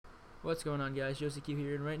What's going on, guys? Josie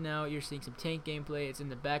here, and right now you're seeing some tank gameplay. It's in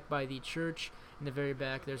the back by the church. In the very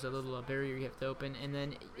back, there's a little barrier you have to open, and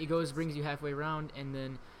then it brings you halfway around, and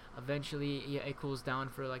then eventually it cools down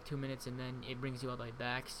for like 2 minutes, and then it brings you all the way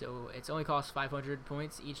back. So it's only costs 500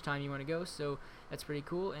 points each time you want to go, so that's pretty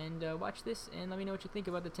cool. And watch this, and let me know what you think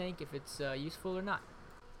about the tank, if it's useful or not.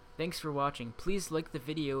 Thanks for watching. Please like the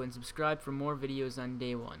video and subscribe for more videos on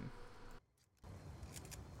day one.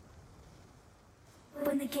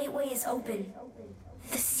 When the gateway is open,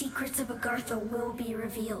 the secrets of Agartha will be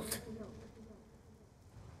revealed.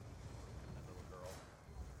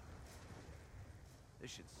 They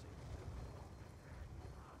should see.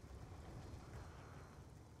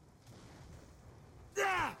 You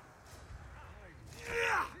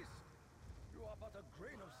are but a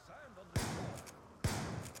grain of sand on the shore.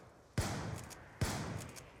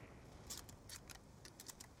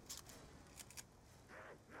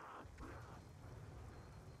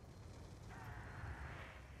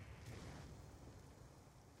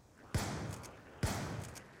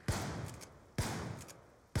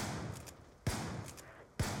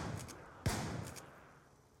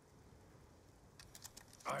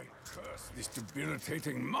 I curse this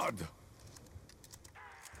debilitating mud!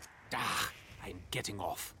 Ah, I'm getting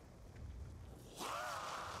off.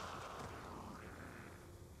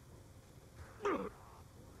 You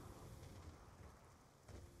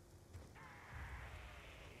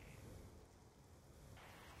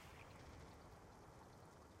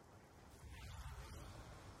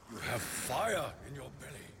have fire in your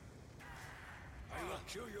belly. I will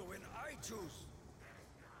kill you when I choose.